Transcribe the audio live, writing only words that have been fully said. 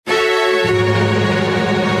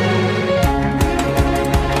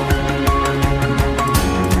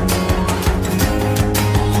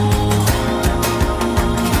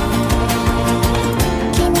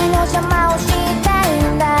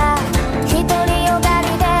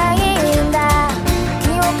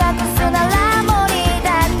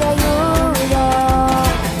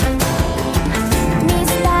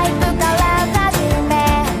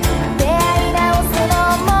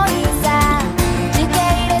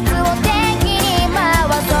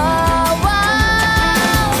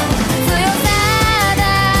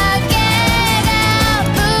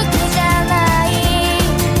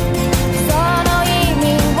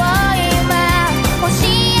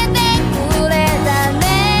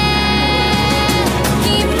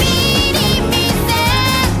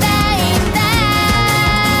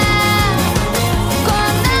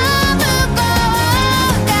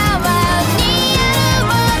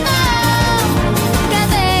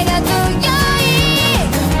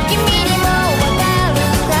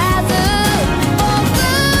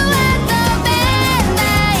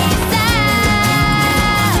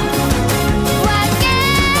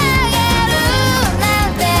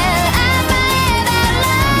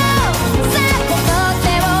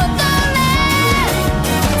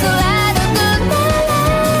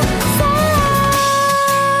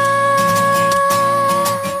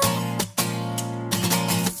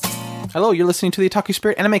Hello, you're listening to the Otaku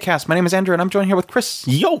Spirit Anime Cast. My name is Andrew, and I'm joined here with Chris.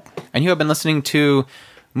 Yo! And you have been listening to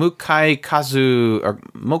Mukai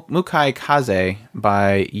Kaze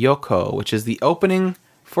by Yoko, which is the opening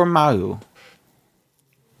for Maoyu,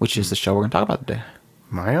 which is the show we're going to talk about today.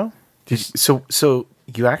 Mayo? So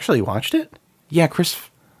you actually watched it? Yeah, Chris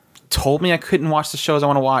told me I couldn't watch the shows I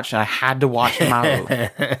want to watch, and I had to watch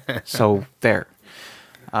Maoyu. So, there.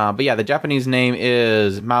 But yeah, the Japanese name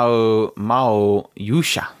is Maoyusha,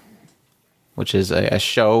 which is a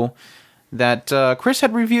show that Chris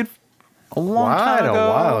had reviewed a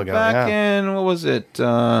while ago. Back in, what was it?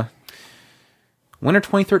 Winter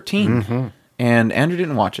 2013. Mm-hmm. And Andrew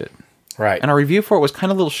didn't watch it. Right. And our review for it was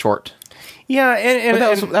kind of a little short. Yeah, and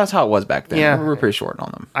that's how it was back then. Yeah. We were pretty short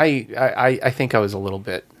on them. I think I was a little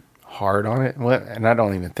bit hard on it. And I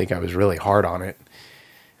don't even think I was really hard on it.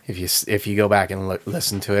 If you go back and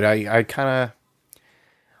listen to it, I kind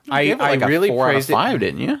of... I really praised it. 4 out of 5,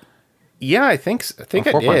 didn't you? Yeah, I think I did.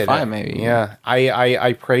 4.5 maybe. Yeah.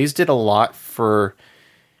 I praised it a lot for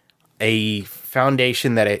a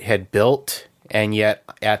foundation that it had built, and yet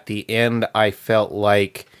at the end I felt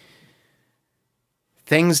like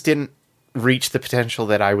things didn't reach the potential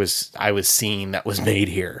that I was seeing that was made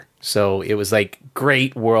here. So it was like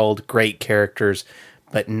great world, great characters,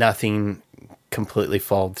 but nothing completely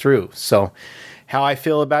followed through. So how I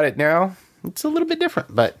feel about it now, it's a little bit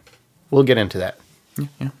different, but we'll get into that.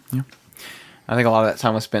 Yeah. I think a lot of that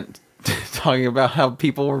time was spent talking about how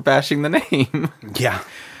people were bashing the name. Yeah.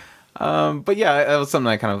 But yeah, that was something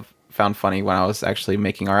I kind of found funny when I was actually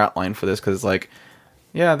making our outline for this, because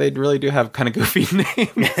yeah, they really do have kind of goofy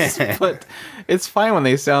names, but it's fine when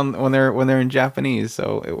they're in Japanese,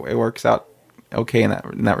 so it works out okay in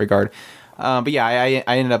that regard. But yeah,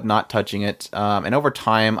 I ended up not touching it, and over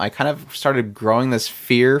time I kind of started growing this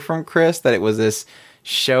fear from Chris that it was this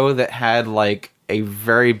show that had like a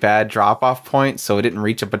very bad drop-off point, so it didn't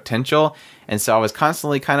reach a potential, and so I was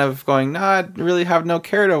constantly kind of going, nah, I really have no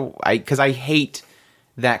care because I hate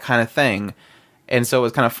that kind of thing. And so it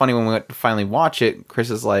was kind of funny when we went to finally watch it. Chris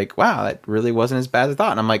is like, wow, that really wasn't as bad as I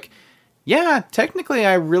thought. And I'm like, yeah, technically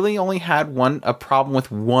I really only had a problem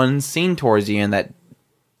with one scene towards the end that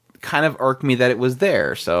kind of irked me that it was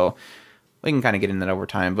there. So we can kind of get into that over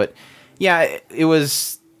time. But yeah, it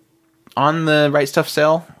was on the Right Stuff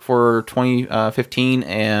sale for 2015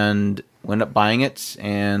 and we ended up buying it.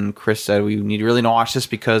 And Chris said, we need to really watch this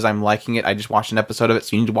because I'm liking it. I just watched an episode of it,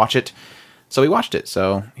 so you need to watch it. So we watched it.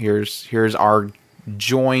 So here's our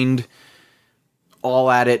joined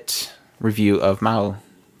all at it review of Mao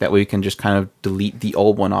that we can just kind of delete the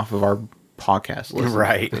old one off of our podcast list.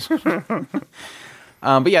 Right.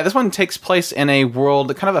 But yeah, this one takes place in a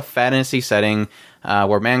world, kind of a fantasy setting,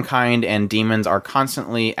 where mankind and demons are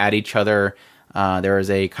constantly at each other. There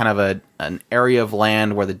is a kind of an area of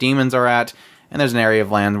land where the demons are at, and there's an area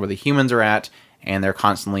of land where the humans are at, and they're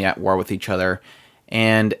constantly at war with each other.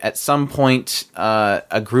 And at some point,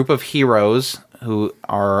 a group of heroes, who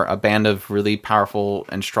are a band of really powerful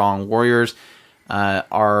and strong warriors,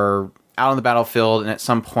 are out on the battlefield, and at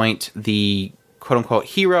some point, the quote-unquote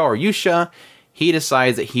hero, or Yusha, he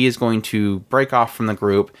decides that he is going to break off from the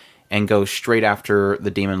group and go straight after the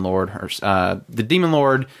Demon Lord, the Demon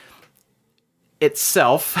Lord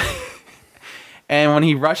itself. And when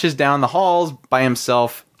he rushes down the halls by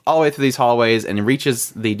himself, all the way through these hallways, and reaches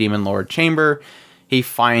the Demon Lord chamber, he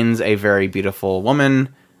finds a very beautiful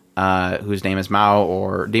woman, whose name is Mao,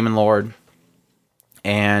 or Demon Lord,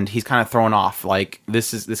 and he's kind of thrown off. Like,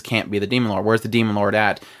 this can't be the Demon Lord. Where's the Demon Lord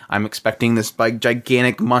at? I'm expecting this like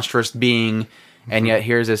gigantic, monstrous being, and yet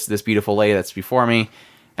here's this beautiful lady that's before me.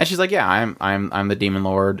 And she's like, yeah, I'm the Demon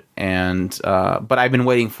Lord, and but I've been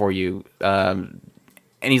waiting for you. And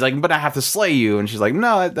he's like, but I have to slay you. And she's like,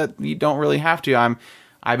 no, that you don't really have to.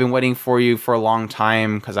 I've been waiting for you for a long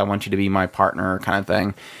time because I want you to be my partner, kind of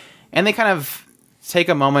thing. And they kind of take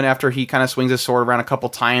a moment after he kind of swings his sword around a couple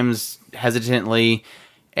times hesitantly,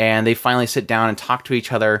 and they finally sit down and talk to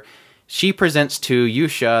each other. She presents to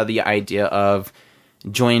Yusha the idea of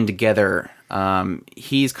joining together.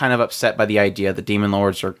 He's kind of upset by the idea that demon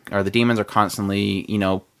lords or the demons are constantly,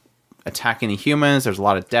 attacking the humans. There's a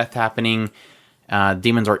lot of death happening.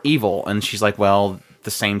 Demons are evil. And she's like, well, at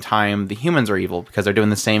the same time, the humans are evil because they're doing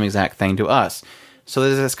the same exact thing to us. So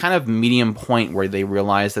there's this kind of medium point where they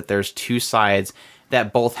realize that there's two sides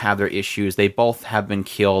that both have their issues. They both have been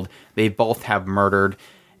killed. They both have murdered,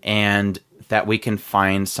 and that we can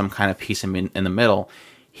find some kind of peace in the middle.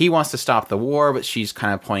 He wants to stop the war, but she's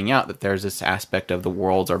kind of pointing out that there's this aspect of the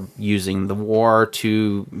worlds are using the war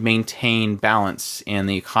to maintain balance in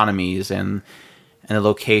the economies and the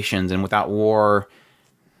locations. And without war,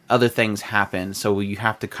 other things happen. So you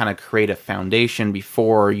have to kind of create a foundation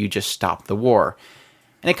before you just stop the war.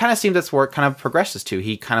 And it kind of seems that's where it kind of progresses to.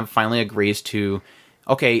 He kind of finally agrees to,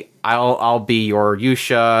 okay, I'll be your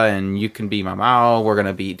Yusha and you can be my Mao. We're going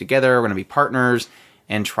to be together. We're going to be partners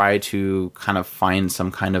and try to kind of find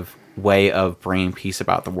some kind of way of bringing peace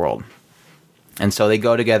about the world. And so they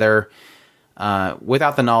go together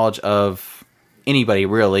without the knowledge of anybody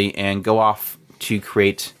really and go off to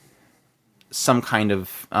create some kind of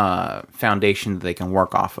foundation that they can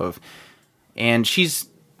work off of. And she's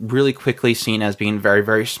really quickly seen as being very,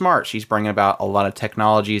 very smart. She's bringing about a lot of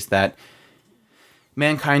technologies that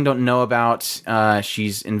mankind don't know about.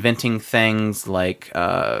 She's inventing things like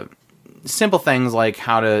simple things like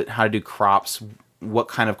how to do crops, what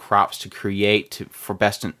kind of crops to create for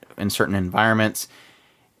best in certain environments.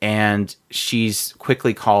 And she's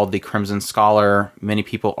quickly called the Crimson Scholar. Many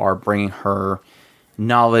people are bringing her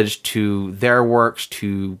knowledge to their works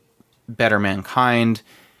to better mankind.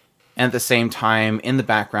 And at the same time, in the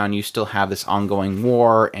background, you still have this ongoing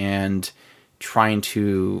war and trying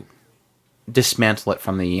to dismantle it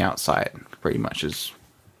from the outside, pretty much is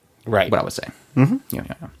what I would say. Mm-hmm.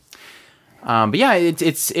 Yeah. But yeah,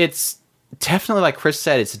 it's definitely, like Chris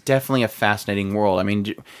said, it's definitely a fascinating world. I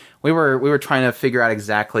mean, we were trying to figure out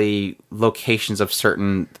exactly locations of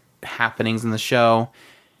certain happenings in the show,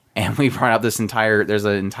 and we brought up there's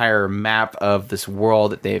an entire map of this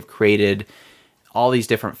world that they've created, all these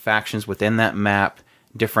different factions within that map,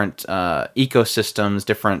 different ecosystems,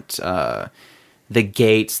 different the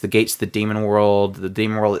gates, the demon world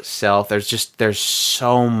itself. There's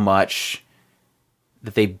so much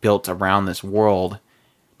that they built around this world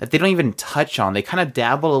that they don't even touch on. They kind of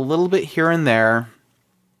dabble a little bit here and there,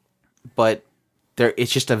 but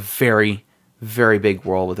it's just a very, very big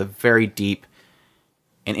world with a very deep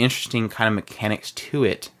and interesting kind of mechanics to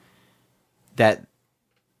it that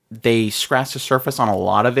they scratch the surface on a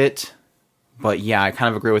lot of it. But yeah, I kind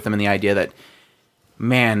of agree with them in the idea that,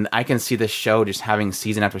 man, I can see this show just having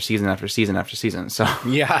season after season after season after season. So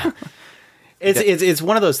yeah, it's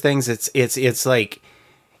one of those things. It's like,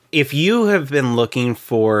 if you have been looking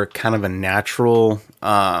for kind of a natural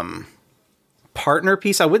partner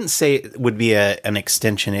piece, I wouldn't say it would be an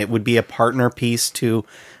extension. It would be a partner piece to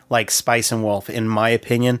like Spice and Wolf. In my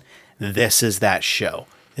opinion, this is that show.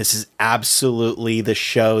 This is absolutely the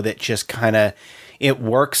show that just kind of, it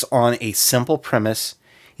works on a simple premise.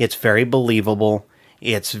 It's very believable.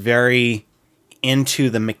 It's very into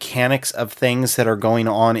the mechanics of things that are going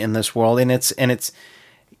on in this world.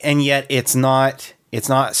 And yet it's not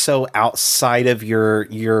so outside of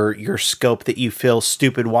your scope that you feel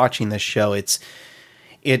stupid watching this show. It's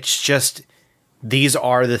just, these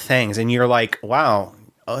are the things. And you're like, wow,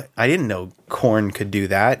 I didn't know corn could do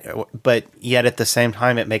that. But yet at the same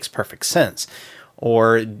time, it makes perfect sense.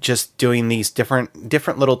 Or just doing these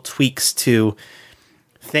different little tweaks to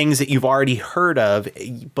things that you've already heard of,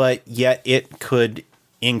 but yet it could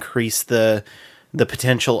increase the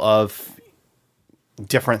potential of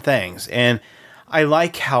different things. And I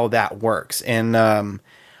like how that works. And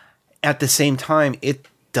at the same time, it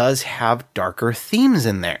does have darker themes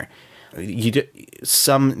in there.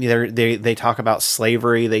 They talk about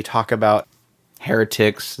slavery. They talk about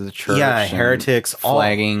heretics, the church. Yeah, heretics,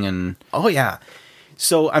 flagging, and oh yeah.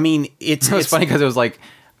 So I mean, it's funny because it was like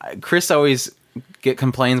Chris always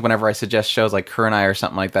complains whenever I suggest shows like Kurenai or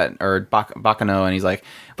something like that, or Bakano, and he's like,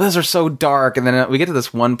 "But those are so dark." And then we get to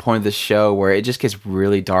this one point of the show where it just gets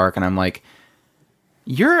really dark, and I'm like,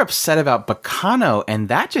 "You're upset about Bakano, and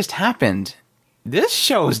that just happened. This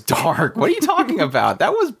show is dark. What are you talking about?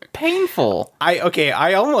 That was painful."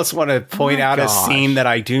 I almost want to point out a scene that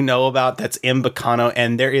I do know about that's in Bakano,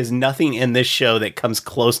 and there is nothing in this show that comes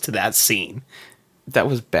close to that scene. That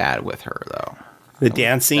was bad with her, though. The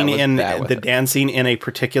dancing in a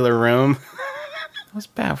particular room. That was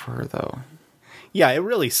bad for her, though. Yeah, it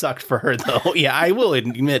really sucked for her, though. Yeah, I will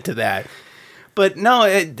admit to that. But no,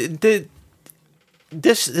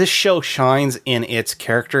 this show shines in its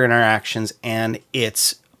character interactions and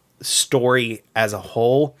its story as a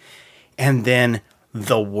whole, and then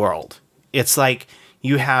the world. It's like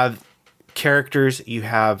you have characters, you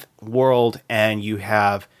have world, and you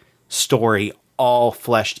have story all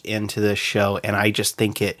fleshed into this show, and I just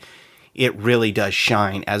think it really does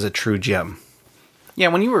shine as a true gem. Yeah,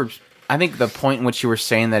 I think the point in which you were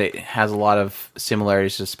saying that it has a lot of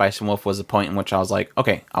similarities to Spice and Wolf was the point in which I was like,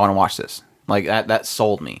 okay, I want to watch this. Like, that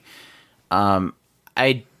sold me.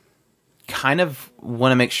 I kind of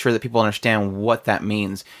want to make sure that people understand what that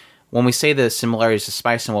means. When we say the similarities to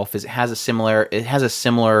Spice and Wolf, it has a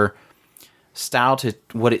similar style to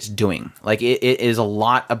what it's doing. Like, it is a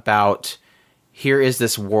lot about here is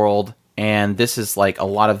this world, and this is like a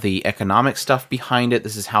lot of the economic stuff behind it.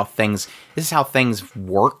 This is how things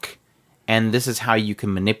work, and this is how you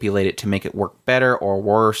can manipulate it to make it work better or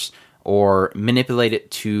worse, or manipulate it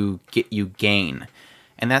to get you gain.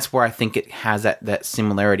 And that's where I think it has that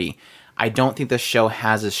similarity. I don't think the show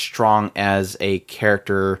has as strong as a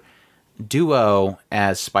character duo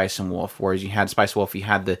as Spice and Wolf, whereas you had Spice and Wolf, you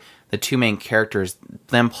had the two main characters,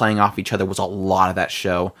 them playing off each other was a lot of that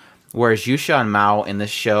show. Whereas Yusha and Mao in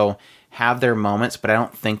this show have their moments, but I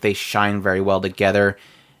don't think they shine very well together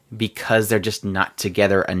because they're just not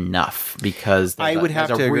together enough. Because there's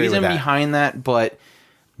a reason behind that, but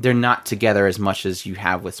they're not together as much as you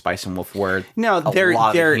have with Spice and Wolf, where a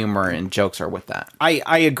lot of humor and jokes are with that.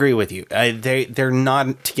 I agree with you. They're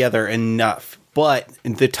not together enough, but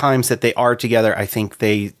the times that they are together, I think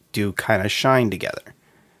they do kind of shine together.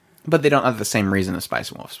 But they don't have the same reason as Spice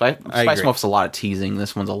and Wolf. Spice and Wolf's a lot of teasing.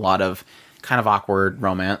 This one's a lot of kind of awkward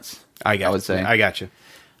romance. I would say. I got you.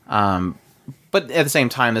 But at the same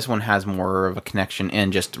time, this one has more of a connection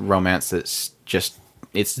and just romance that's just,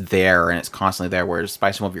 it's there and it's constantly there. Whereas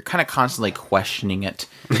Spice and Wolf, you're kind of constantly questioning it.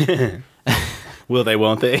 Will they,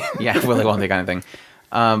 won't they? Yeah, will they, won't they kind of thing.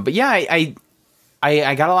 But yeah, I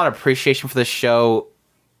got a lot of appreciation for this show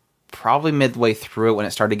probably midway through it when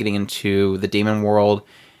it started getting into the demon world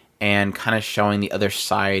and kind of showing the other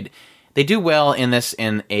side. They do well in this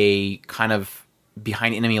in a kind of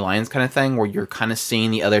behind enemy lines kind of thing, where you're kind of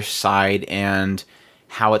seeing the other side and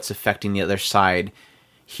how it's affecting the other side.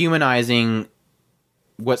 Humanizing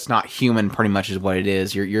what's not human pretty much is what it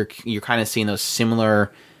is. You're kind of seeing those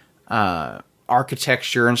similar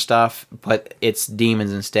architecture and stuff, but it's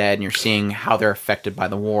demons instead, and you're seeing how they're affected by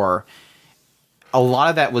the war. A lot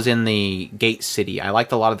of that was in the Gate City. I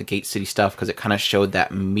liked a lot of the Gate City stuff because it kind of showed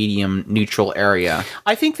that medium neutral area.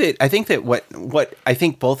 I think that what I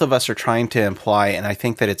think both of us are trying to imply, and I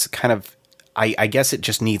think that it's kind of, I guess it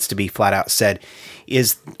just needs to be flat out said,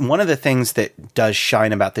 is one of the things that does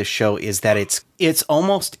shine about this show is that it's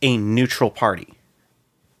almost a neutral party.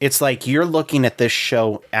 It's like you're looking at this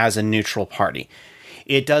show as a neutral party.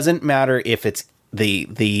 It doesn't matter if it's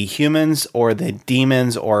the humans or the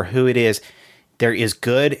demons or who it is. There is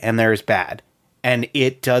good and there is bad. And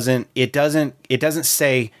it doesn't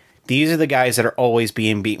say these are the guys that are always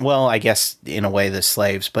being beaten. Well, I guess in a way the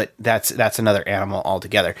slaves, but that's another animal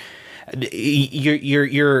altogether.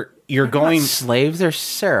 You're going not slaves, they're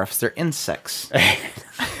seraphs, they're insects.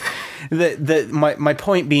 My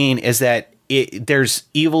point being is that there's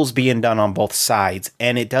evils being done on both sides,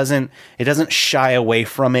 and it doesn't shy away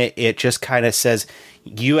from it. It just kind of says,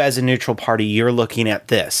 you as a neutral party, you're looking at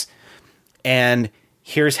this, and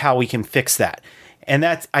here's how we can fix that. And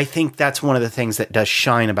I think that's one of the things that does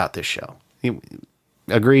shine about this show.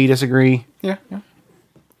 Agree, disagree? Yeah.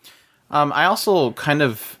 I also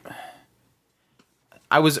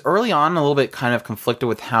I was early on a little bit kind of conflicted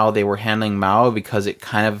with how they were handling Mao, because it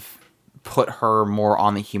kind of put her more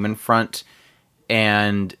on the human front,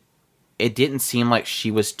 and it didn't seem like she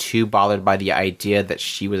was too bothered by the idea that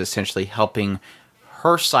she was essentially helping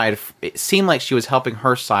her side. It seemed like she was helping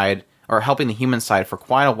her side, or helping the human side, for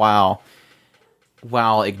quite a while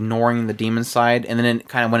ignoring the demon side, and then it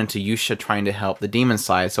kind of went into Yusha trying to help the demon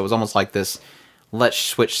side, so it was almost like this, let's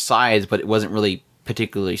switch sides, but it wasn't really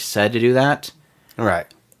particularly said to do that. Right.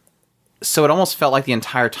 So it almost felt like the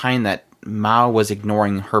entire time that Mao was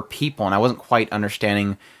ignoring her people, and I wasn't quite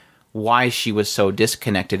understanding why she was so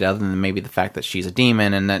disconnected, other than maybe the fact that she's a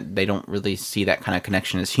demon and that they don't really see that kind of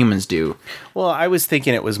connection as humans do. Well, I was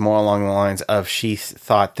thinking it was more along the lines of she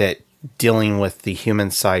thought that dealing with the human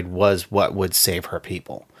side was what would save her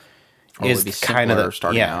people. Or it would be simpler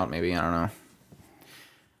starting out, maybe, I don't know.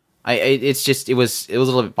 It was a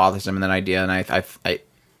little bit bothersome in that idea, and I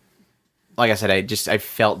like I said, I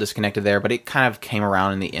felt disconnected there, but it kind of came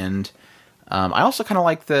around in the end. I also kind of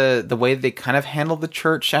like the way they kind of handled the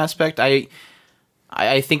church aspect. I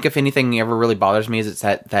think if anything ever really bothers me is it's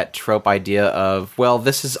that trope idea of, well,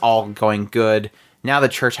 this is all going good. Now the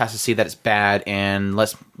church has to see that it's bad, and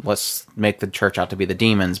let's make the church out to be the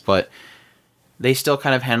demons. But they still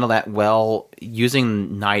kind of handle that well.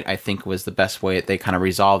 Using night, I think, was the best way that they kind of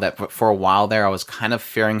resolved that. But for a while there, I was kind of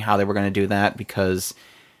fearing how they were going to do that, because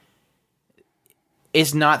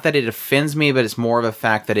it's not that it offends me, but it's more of a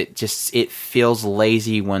fact that it feels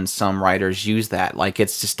lazy when some writers use that. Like,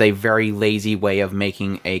 it's just a very lazy way of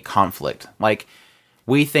making a conflict. Like,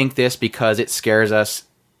 we think this because it scares us.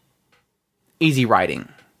 Easy writing.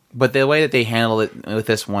 But the way that they handled it with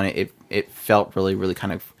this one, it felt really, really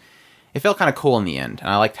kind of... It felt kind of cool in the end. And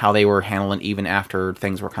I liked how they were handling it even after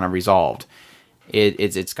things were kind of resolved.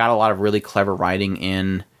 It's got a lot of really clever writing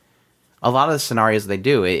in a lot of the scenarios they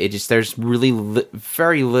do, it just, there's really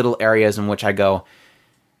very little areas in which I go,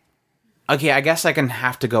 okay, I guess I can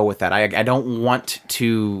have to go with that. I don't want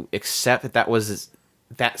to accept that was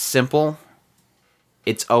that simple.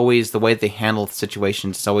 It's always the way they handle the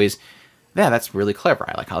situations. It's always, yeah, that's really clever.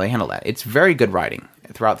 I like how they handle that. It's very good writing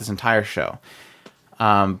throughout this entire show.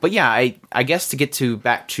 But yeah, I guess to get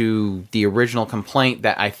back to the original complaint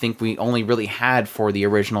that I think we only really had for the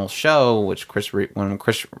original show, which when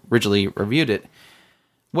Chris originally reviewed it,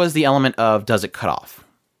 was the element of, does it cut off?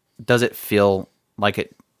 Does it feel like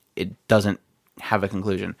it doesn't have a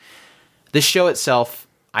conclusion? The show itself,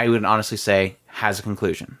 I would honestly say, has a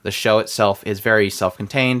conclusion. The show itself is very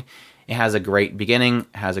self-contained. It has a great beginning,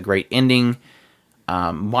 has a great ending.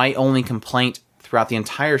 My only complaint throughout the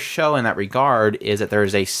entire show in that regard is that there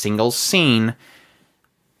is a single scene,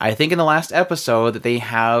 I think in the last episode, that they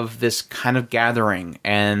have this kind of gathering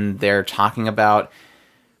and they're talking about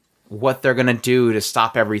what they're going to do to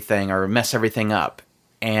stop everything or mess everything up.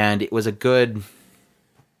 And it was a good,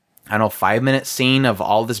 I don't know, 5-minute scene of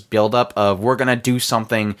all this buildup of, we're going to do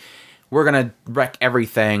something, we're going to wreck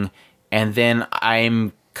everything. And then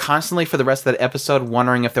I'm constantly, for the rest of that episode,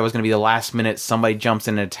 wondering if there was going to be the last minute somebody jumps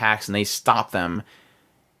in and attacks and they stop them.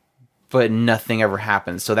 But nothing ever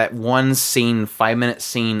happens. So that one scene, 5-minute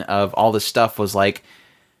scene of all this stuff was like,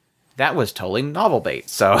 that was totally novel bait.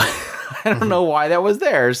 So I don't know why that was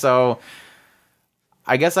there. So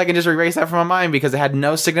I guess I can just erase that from my mind because it had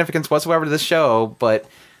no significance whatsoever to the show. But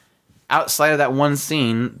outside of that one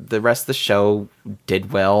scene, the rest of the show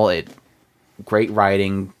did well. Great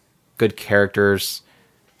writing, good characters,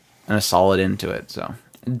 and a solid end to it. So,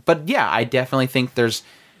 but yeah, I definitely think there's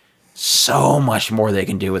so much more they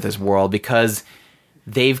can do with this world because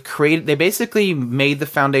they basically made the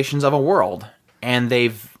foundations of a world, and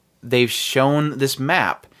they've shown this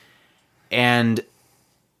map, and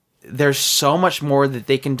there's so much more that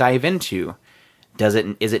they can dive into. Is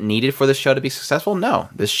it needed for the show to be successful? No.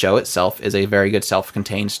 This show itself is a very good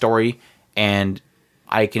self-contained story, and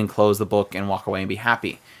I can close the book and walk away and be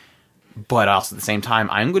happy. But also at the same time,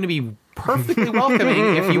 I'm going to be perfectly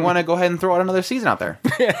welcoming if you want to go ahead and throw out another season out there.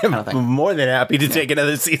 Kind of thing. More than happy to take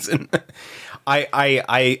another season.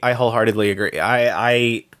 I wholeheartedly agree.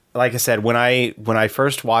 I like I said, when I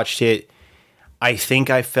first watched it, I think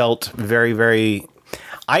I felt very, very.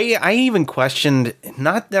 I even questioned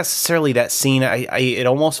not necessarily that scene. It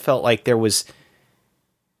almost felt like there was.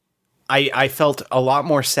 I felt a lot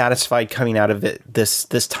more satisfied coming out of it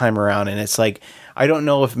this time around, and it's like, I don't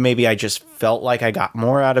know if maybe I just felt like I got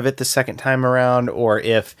more out of it the second time around, or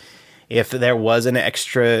if there was an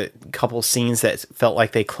extra couple scenes that felt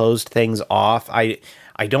like they closed things off. I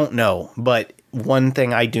don't know, but one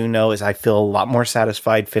thing I do know is I feel a lot more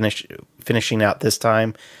satisfied finishing out this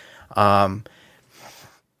time, and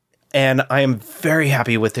I am very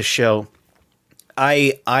happy with this show.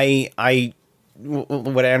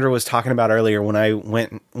 What Andrew was talking about earlier,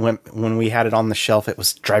 when we had it on the shelf, it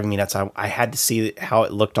was driving me nuts. I had to see how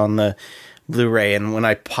it looked on the Blu-ray, and when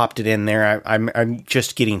I popped it in there, I'm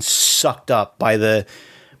just getting sucked up by the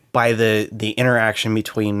interaction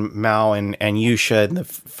between Mao and Yusha in the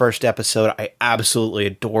first episode. I absolutely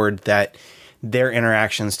adored their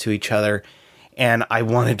interactions to each other, and I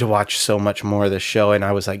wanted to watch so much more of the show. And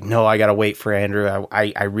I was like, no, I gotta wait for Andrew.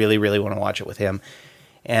 I really, really want to watch it with him,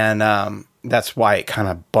 and that's why it kind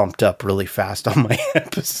of bumped up really fast on my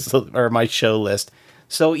episode or my show list.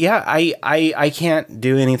 So yeah, I can't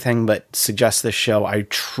do anything but suggest this show. I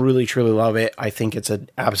truly, truly love it. I think it's an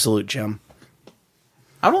absolute gem.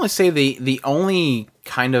 I would only say the only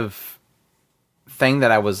kind of thing that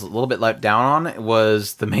I was a little bit let down on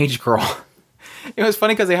was the mage girl. It was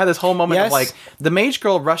funny because they had this whole moment of like, the mage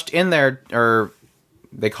girl rushed in there, or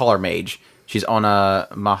they call her mage. She's Ona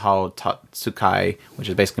Mahao Tatsukai, which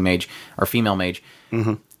is basically mage, or female mage.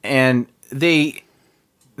 Mm-hmm. And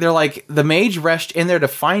they're like, the mage rushed in there to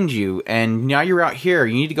find you, and now you're out here,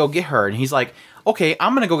 you need to go get her. And he's like, okay,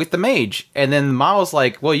 I'm going to go get the mage. And then Mao's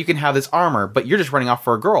like, well, you can have this armor, but you're just running off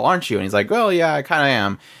for a girl, aren't you? And he's like, well, yeah, I kind of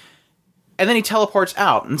am. And then he teleports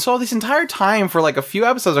out. And so this entire time for like a few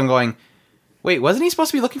episodes, I'm going, wait, wasn't he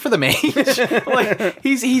supposed to be looking for the mage? Like,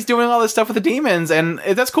 he's doing all this stuff with the demons, and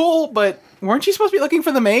that's cool, but weren't you supposed to be looking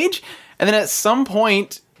for the mage? And then at some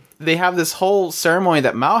point, they have this whole ceremony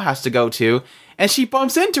that Mao has to go to, and she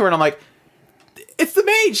bumps into her, and I'm like, It's the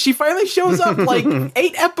maid. She finally shows up like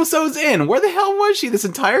 8 episodes in. Where the hell was she this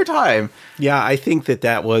entire time? Yeah, I think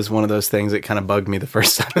that was one of those things that kind of bugged me the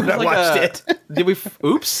first time that I watched it. Did we?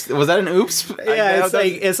 Oops. Was that an oops? Yeah, it's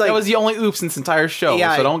like that was the only oops in this entire show.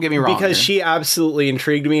 Yeah, so don't get me wrong. Because she absolutely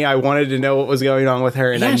intrigued me. I wanted to know what was going on with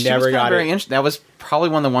her, and I never got it. That was probably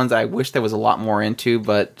one of the ones that I wish there was a lot more into.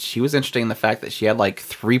 But she was interesting in the fact that she had like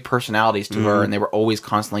 3 personalities to her, and they were always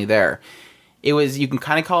constantly there. It was, you can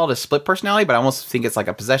kind of call it a split personality, but I almost think it's like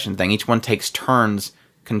a possession thing. Each one takes turns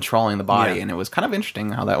controlling the body, and it was kind of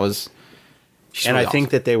interesting how that was. And really I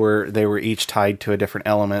think that they were each tied to a different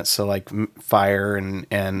element, so like fire and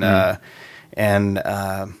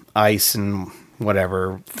ice and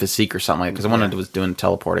whatever, physique or something like. Because the one that was doing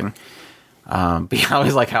teleporting. But yeah, I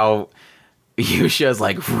always like how Yusha is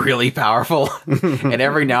like really powerful, and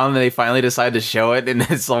every now and then they finally decide to show it, and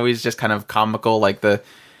it's always just kind of comical, like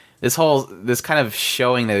this kind of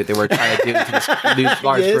showing that they were trying to do to this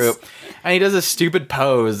large group. And he does a stupid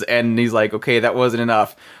pose, and he's like, okay, that wasn't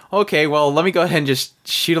enough. Okay, well, let me go ahead and just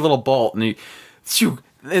shoot a little bolt. And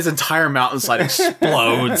his entire mountainside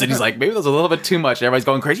explodes, and he's like, maybe that was a little bit too much. And everybody's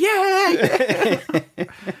going crazy. Yay!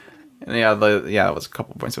 And it was a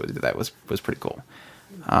couple points that we did that was pretty cool.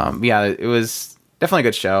 It was definitely a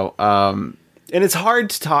good show. And it's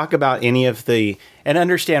hard to talk about any of and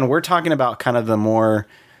understand we're talking about kind of the more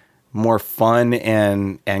fun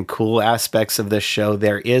and cool aspects of this show.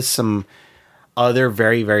 There is some other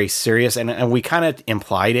very, very serious, and we kind of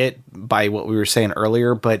implied it by what we were saying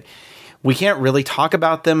earlier, but we can't really talk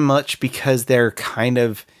about them much because they're kind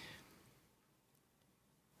of,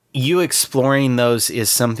 you exploring those is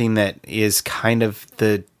something that is kind of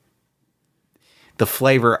the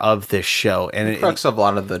flavor of this show, and the crux of a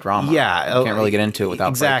lot of the drama. Yeah, you can't really get into it without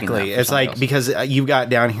exactly. It's like else. Because you've got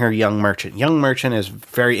down here Young Merchant. Young Merchant is a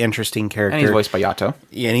very interesting character, and he's voiced by Yato.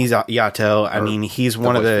 Yeah, and he's Yato. I mean, he's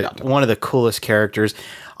one of the coolest characters.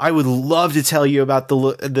 I would love to tell you about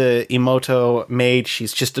the Emoto maid.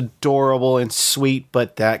 She's just adorable and sweet,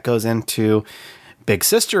 but that goes into Big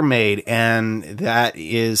Sister maid, and that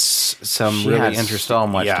is some really interesting. So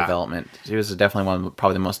much development. She was definitely one of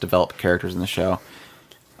probably the most developed characters in the show.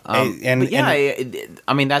 I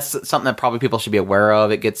mean, that's something that probably people should be aware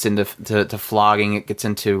of. It gets into flogging, it gets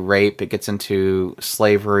into rape, it gets into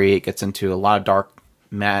slavery, it gets into a lot of dark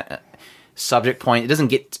subject point. It doesn't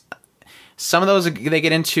get some of those they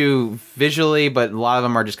get into visually, but a lot of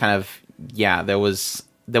them are just kind of there was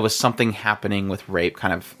something happening with rape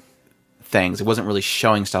kind of things. It wasn't really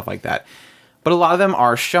showing stuff like that. But a lot of them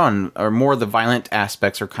are shown, or more of the violent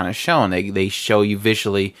aspects are kind of shown. They show you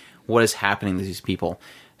visually what is happening to these people.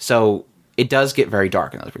 So it does get very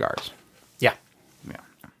dark in those regards. Yeah.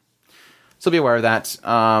 So be aware of that.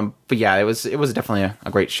 But yeah, it was definitely a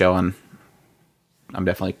great show, and I'm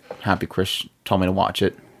definitely happy Chris told me to watch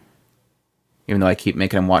it. Even though I keep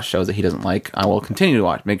making him watch shows that he doesn't like, I will continue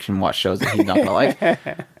to make him watch shows that he's not going to like.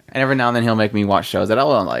 And every now and then he'll make me watch shows that I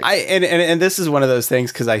don't like. And this is one of those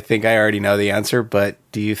things, because I think I already know the answer, but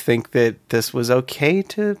do you think that this was okay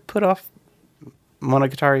to put off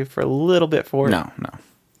Monogatari for a little bit for it? No.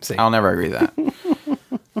 See. I'll never agree to that.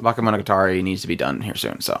 Bakemonogatari needs to be done here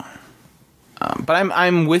soon, so. But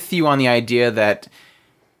I'm with you on the idea that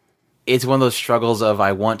it's one of those struggles of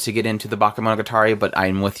I want to get into the Bakemonogatari, but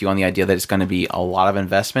I'm with you on the idea that it's going to be a lot of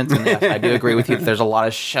investment. And yes, I do agree with you that there's a lot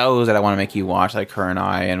of shows that I want to make you watch, like Her and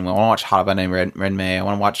I, and I want to watch Harabane Renmei, I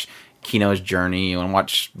want to watch Kino's Journey, I want to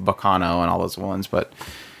watch Bacano and all those ones, but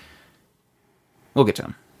we'll get to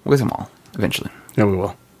them. We'll get them all, eventually. Yeah, we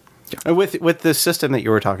will. Yeah. With the system that you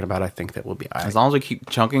were talking about, I think that will be as long as we keep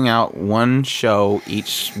chunking out one show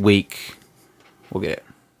each week, we'll get it.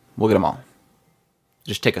 We'll get them all.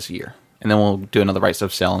 Just take us a year, and then we'll do another Right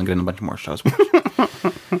Stuff sale and get in a bunch more shows. We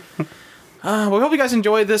hope you guys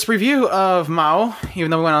enjoyed this review of Mao, even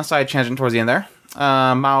though we went on a side tangent towards the end there.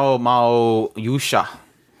 Maoyu,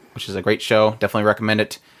 which is a great show. Definitely recommend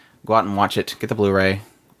it. Go out and watch it. Get the Blu-ray.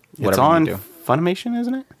 It's on Funimation,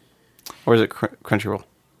 isn't it? Or is it Crunchyroll?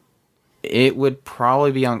 It would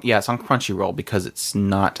probably be on... Yeah, it's on Crunchyroll because it's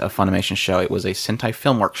not a Funimation show. It was a Sentai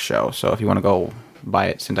Filmworks show. So if you want to go buy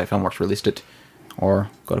it, Sentai Filmworks released it. Or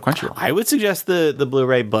go to Crunchyroll. I would suggest the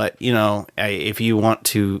Blu-ray, but, if you want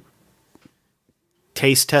to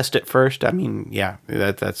taste test it first, I mean, yeah,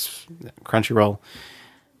 that's Crunchyroll.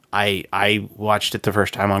 I watched it the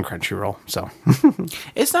first time on Crunchyroll, so.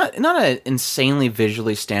 It's not an insanely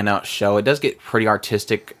visually standout show. It does get pretty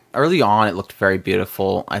artistic. Early on, it looked very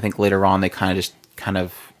beautiful. I think later on, they kind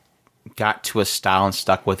of got to a style and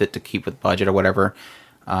stuck with it to keep with budget or whatever.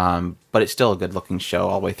 But it's still a good looking show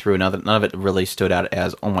all the way through. None of it really stood out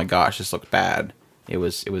as, oh my gosh, this looked bad. It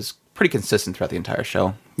was pretty consistent throughout the entire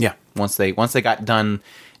show. Yeah. Once they got done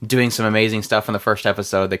doing some amazing stuff in the first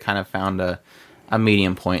episode, they kind of found a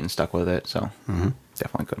medium point and stuck with it. So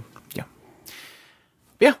definitely good. Yeah.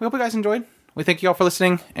 But yeah, we hope you guys enjoyed. We thank you all for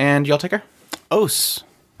listening, and y'all take care. Os.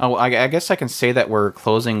 Oh, I guess I can say that we're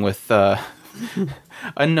closing with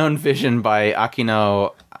Unknown Vision by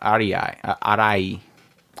Akino Arai.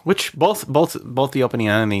 Which both the opening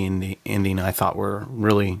and the ending I thought were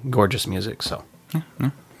really gorgeous music. So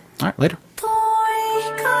All right, later.